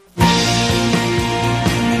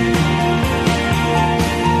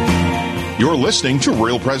You're listening to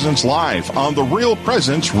Real Presence Live on the Real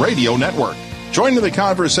Presence Radio Network. Join in the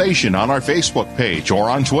conversation on our Facebook page or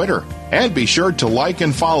on Twitter. And be sure to like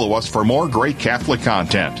and follow us for more great Catholic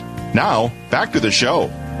content. Now, back to the show.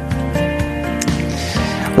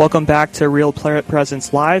 Welcome back to Real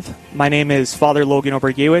Presence Live. My name is Father Logan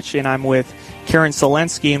Obergiewicz, and I'm with Karen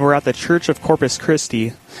Selensky, and we're at the Church of Corpus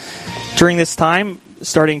Christi. During this time,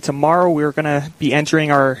 starting tomorrow, we're going to be entering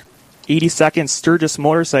our 82nd Sturgis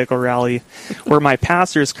Motorcycle Rally, where my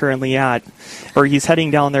pastor is currently at, or he's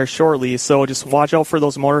heading down there shortly. So just watch out for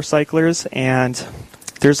those motorcyclers, and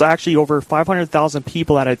there's actually over 500,000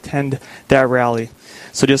 people that attend that rally.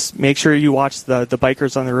 So just make sure you watch the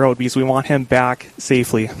bikers on the road, because we want him back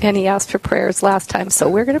safely. And he asked for prayers last time, so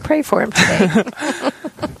we're going to pray for him today.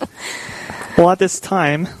 Well, at this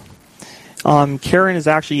time, Karen is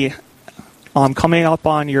actually coming up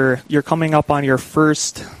on your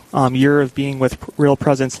first year of being with Real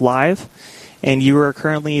Presence Live, and you are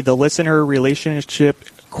currently the Listener Relationship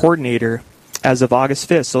Coordinator as of August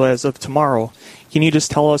 5th, so as of tomorrow. Can you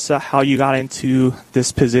just tell us how you got into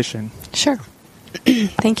this position? Sure.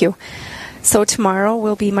 Thank you. So tomorrow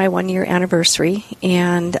will be my 1-year anniversary,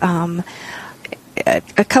 and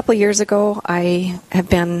a couple years ago I've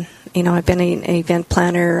been an event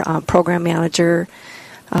planner, program manager,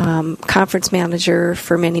 conference manager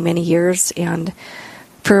for many, many years, and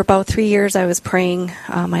for about 3 years I was praying.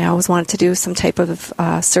 I always wanted to do some type of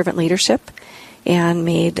servant leadership, and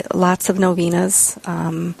made lots of novenas,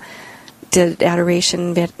 did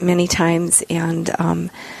adoration many times,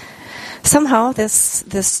 and somehow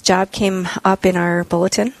this job came up in our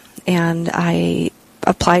bulletin, and I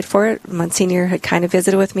applied for it. Monsignor had kind of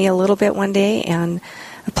visited with me a little bit one day and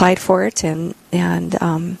applied for it, and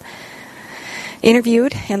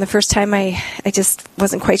interviewed, and the first time I just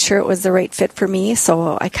wasn't quite sure it was the right fit for me,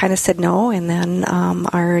 so I kind of said no, and then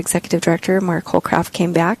our executive director, Mark Holcraft,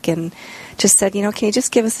 came back and just said, can you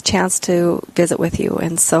just give us a chance to visit with you?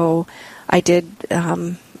 And so I did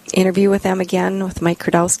interview with them again, with Mike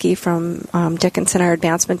Krudowski from Dickinson, our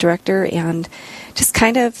advancement director, and just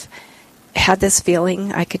kind of had this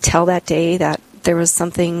feeling. I could tell that day that there was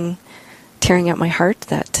something tearing at my heart,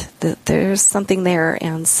 that there's something there,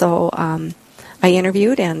 and so I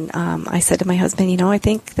interviewed, and I said to my husband, I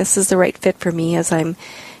think this is the right fit for me, as I'm,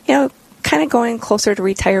 kind of going closer to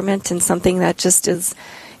retirement, and something that just is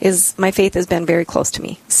my faith has been very close to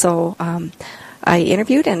me. So I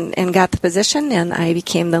interviewed and got the position, and I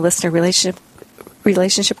became the Listener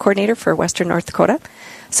Relationship Coordinator for Western North Dakota.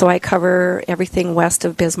 So I cover everything west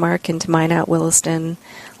of Bismarck into Minot, Williston,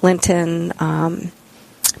 Linton,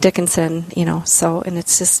 Dickinson, so, and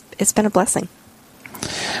it's been a blessing.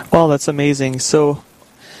 Well, that's amazing. So,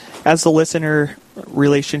 as the Listener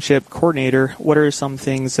Relationship Coordinator, what are some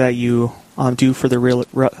things that you do for the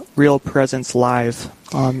Real Presence Live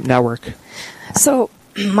network? So,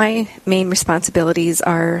 my main responsibilities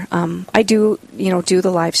are I do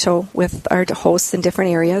the live show with our hosts in different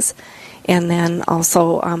areas, and then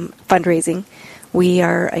also fundraising. We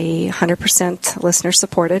are 100% listener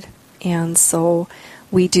supported, and so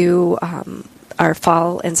we do our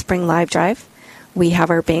fall and spring live drive. We have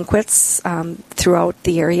our banquets throughout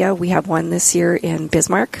the area. We have one this year in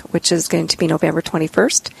Bismarck, which is going to be November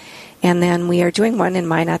 21st. And then we are doing one in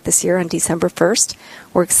Minot this year on December 1st.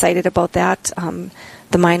 We're excited about that.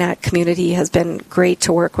 The Minot community has been great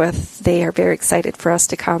to work with. They are very excited for us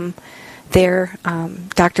to come there.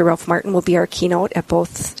 Dr. Ralph Martin will be our keynote at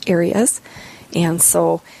both areas. And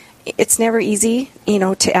so it's never easy,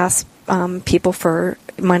 to ask people for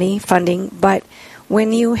money, funding. But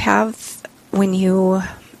when you have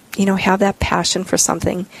that passion for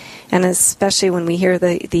something, and especially when we hear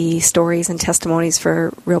the stories and testimonies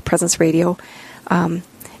for Real Presence Radio,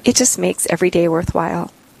 it just makes every day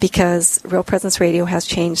worthwhile, because Real Presence Radio has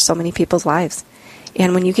changed so many people's lives.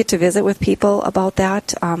 And when you get to visit with people about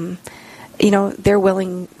that, they're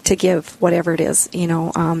willing to give whatever it is.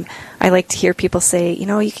 I like to hear people say,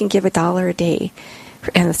 you can give $1 a day,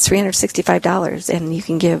 and it's $365, and you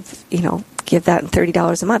can give that in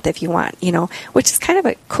 $30 a month if you want, which is kind of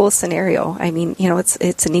a cool scenario. I mean,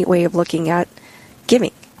 it's a neat way of looking at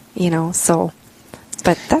giving, so,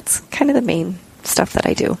 but that's kind of the main stuff that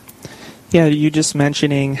I do. Yeah, you just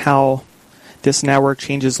mentioning how this network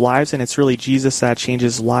changes lives, and it's really Jesus that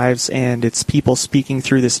changes lives, and it's people speaking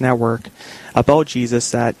through this network about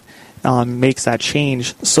Jesus that makes that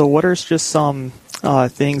change. So what are just some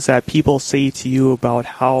things that people say to you about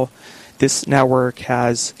how this network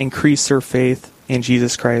has increased their faith in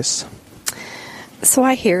Jesus Christ? So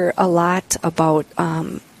I hear a lot about,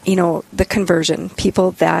 the conversion,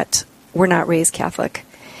 people that were not raised Catholic.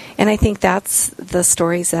 And I think that's the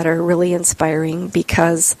stories that are really inspiring,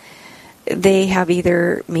 because they have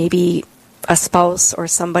either maybe a spouse or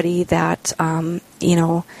somebody that,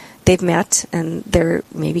 they've met and they're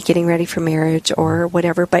maybe getting ready for marriage or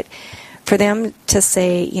whatever. But for them to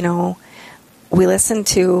say, we listen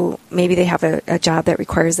to, maybe they have a job that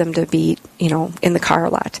requires them to be, in the car a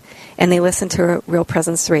lot, and they listen to Real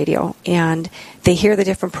Presence Radio, and they hear the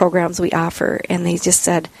different programs we offer, and they just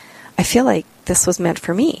said, I feel like this was meant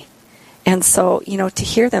for me. And so, to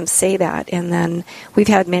hear them say that, and then we've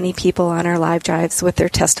had many people on our live drives with their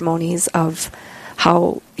testimonies of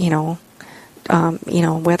how,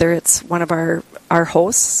 whether it's one of our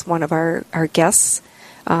hosts, one of our guests,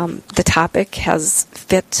 the topic has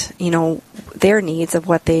fit, their needs of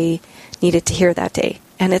what they needed to hear that day.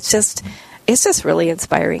 And it's just really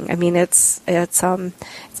inspiring. I mean, it's kind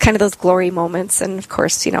of those glory moments. And of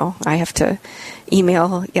course, I have to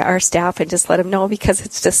email our staff and just let them know, because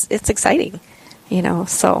it's exciting,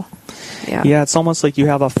 so yeah. Yeah, it's almost like you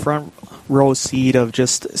have a front row seat of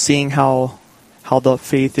just seeing how the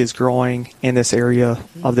faith is growing in this area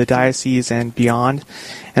of the diocese and beyond.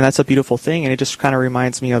 And that's a beautiful thing. And it just kind of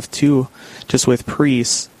reminds me of, too, just with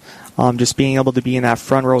priests, just being able to be in that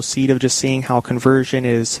front row seat of just seeing how conversion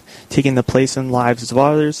is taking the place in the lives of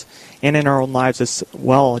others and in our own lives as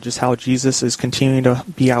well, just how Jesus is continuing to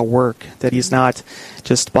be at work, that he's not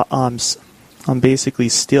just basically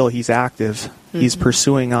still, he's active. He's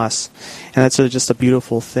pursuing us. And that's just a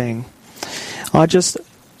beautiful thing. Can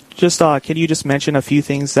you just mention a few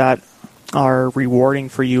things that are rewarding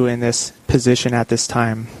for you in this position at this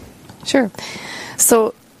time? Sure.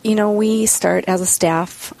 So, we start as a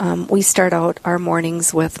staff, we start out our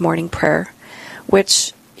mornings with morning prayer,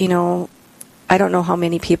 which, I don't know how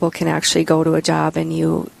many people can actually go to a job and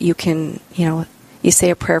you can, you say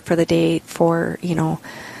a prayer for the day for,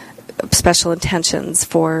 special intentions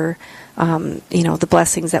for, the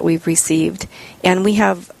blessings that we've received. And we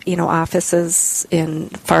have, offices in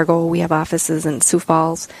Fargo, we have offices in Sioux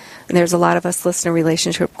Falls, and there's a lot of us listener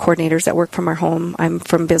relationship coordinators that work from our home. I'm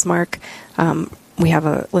from Bismarck. We have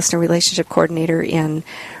a listener relationship coordinator in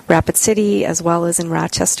Rapid City as well as in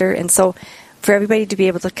Rochester. And so for everybody to be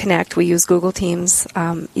able to connect, we use Google Teams.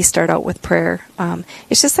 You start out with prayer.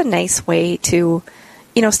 It's just a nice way to,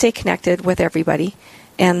 stay connected with everybody.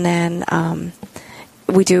 And then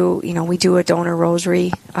we do a donor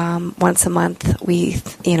rosary once a month. We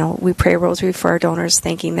pray a rosary for our donors,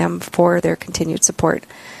 thanking them for their continued support,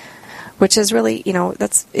 which is really,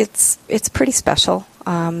 it's pretty special.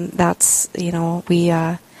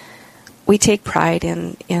 We take pride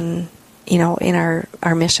in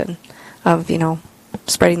our mission of,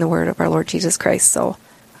 spreading the word of our Lord Jesus Christ. So,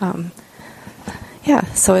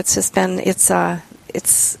 so it's just been, it's a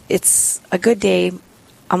good day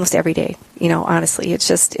almost every day, honestly.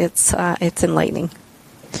 It's enlightening.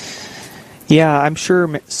 Yeah, I'm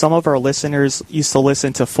sure some of our listeners used to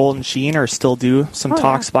listen to Fulton Sheen, or still do, some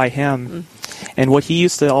talks by him. Mm-hmm. And what he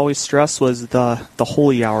used to always stress was the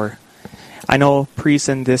holy hour. I know priests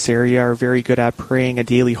in this area are very good at praying a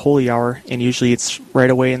daily holy hour, and usually it's right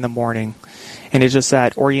away in the morning. And it's just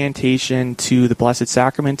that orientation to the Blessed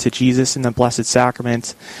Sacrament, to Jesus in the Blessed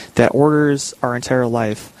Sacrament, that orders our entire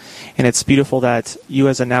life. And it's beautiful that you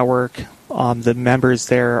as a network, the members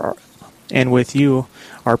there and with you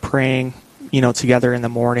are praying, together in the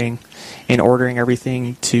morning and ordering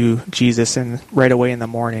everything to Jesus and right away in the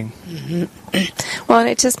morning. Mm-hmm. Well, and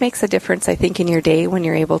it just makes a difference, I think, in your day when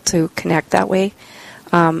you're able to connect that way.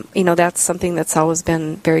 That's something that's always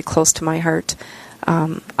been very close to my heart.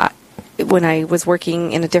 When I was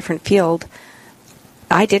working in a different field,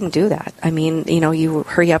 I didn't do that. I mean, you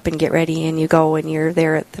hurry up and get ready and you go and you're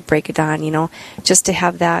there at the break of dawn, just to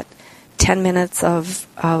have that 10 minutes of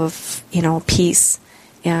peace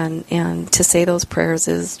and to say those prayers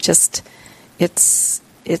is just, I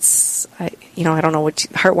don't know what,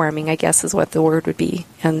 heartwarming, I guess, is what the word would be.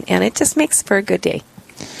 And it just makes for a good day.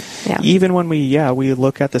 Yeah. Even when we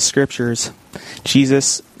look at the scriptures,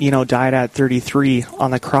 Jesus, died at 33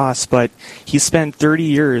 on the cross, but he spent 30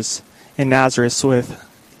 years in Nazareth with,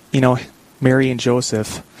 Mary and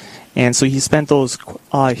Joseph. And so he spent those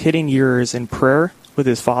hidden years in prayer with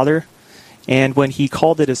his Father. And when he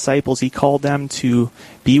called the disciples, he called them to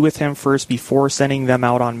be with him first before sending them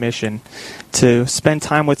out on mission, to spend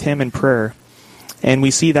time with him in prayer. And we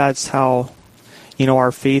see that's how,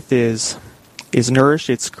 our faith is nourished.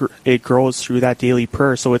 It grows through that daily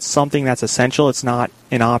prayer. So it's something that's essential. It's not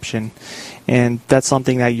an option. And that's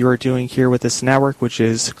something that you're doing here with this network, which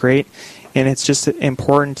is great. And it's just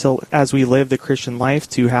important as we live the Christian life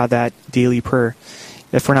to have that daily prayer.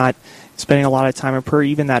 If we're not spending a lot of time in prayer,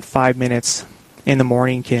 even that 5 minutes in the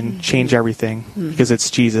morning can change everything because it's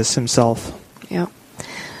Jesus himself. Yeah.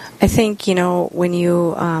 I think, when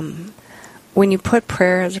you put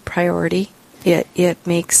prayer as a priority, it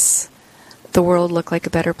makes the world look like a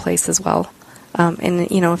better place as well. And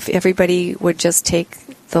if everybody would just take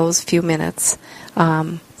those few minutes,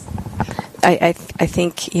 I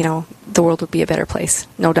think, the world would be a better place,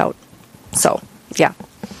 no doubt. So, yeah.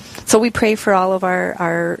 So we pray for all of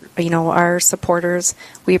our supporters.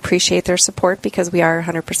 We appreciate their support because we are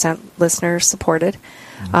 100% listener supported.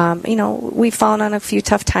 We've fallen on a few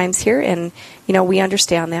tough times here, and, we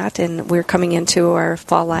understand that, and we're coming into our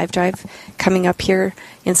fall live drive coming up here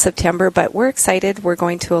in September, but we're excited. We're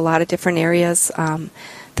going to a lot of different areas.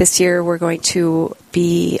 This year we're going to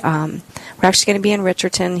be, we're actually going to be in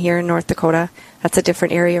Richardson here in North Dakota. That's a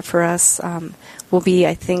different area for us. We'll be,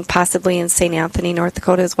 I think, possibly in St. Anthony, North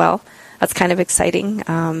Dakota as well. That's kind of exciting.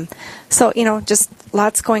 So, just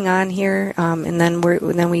lots going on here. And then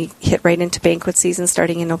we hit right into banquet season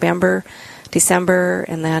starting in November, December,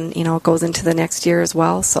 and then, it goes into the next year as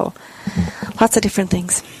well. So lots of different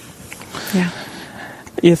things. Yeah.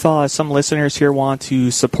 If some listeners here want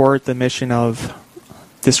to support the mission of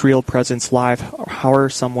This Real Presence Live, how are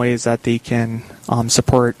some ways that they can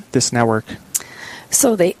support this network?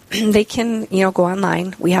 So they can, go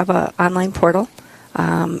online. We have an online portal.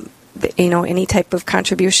 Any type of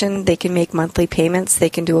contribution, they can make monthly payments. They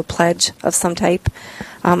can do a pledge of some type.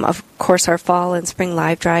 Of course, our fall and spring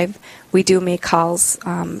live drive, we do make calls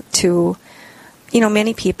to,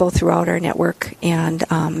 many people throughout our network and,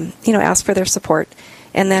 ask for their support.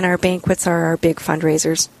 And then our banquets are our big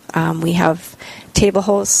fundraisers. We have table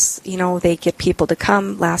hosts, they get people to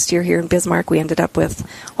come. Last year here in Bismarck, we ended up with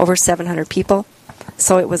over 700 people.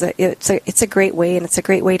 So it's a great way, and it's a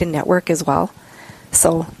great way to network as well.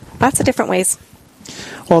 So lots of different ways.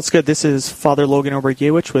 Well, it's good. This is Father Logan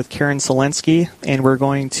Obergiewicz with Karen Selensky, and we're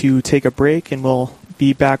going to take a break, and we'll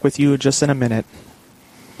be back with you just in a minute.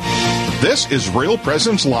 This is Real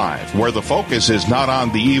Presence Live, where the focus is not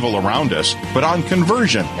on the evil around us, but on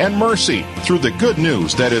conversion and mercy through the good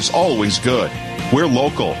news that is always good. We're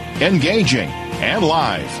local, engaging, and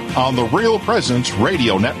live on the Real Presence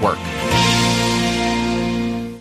Radio Network.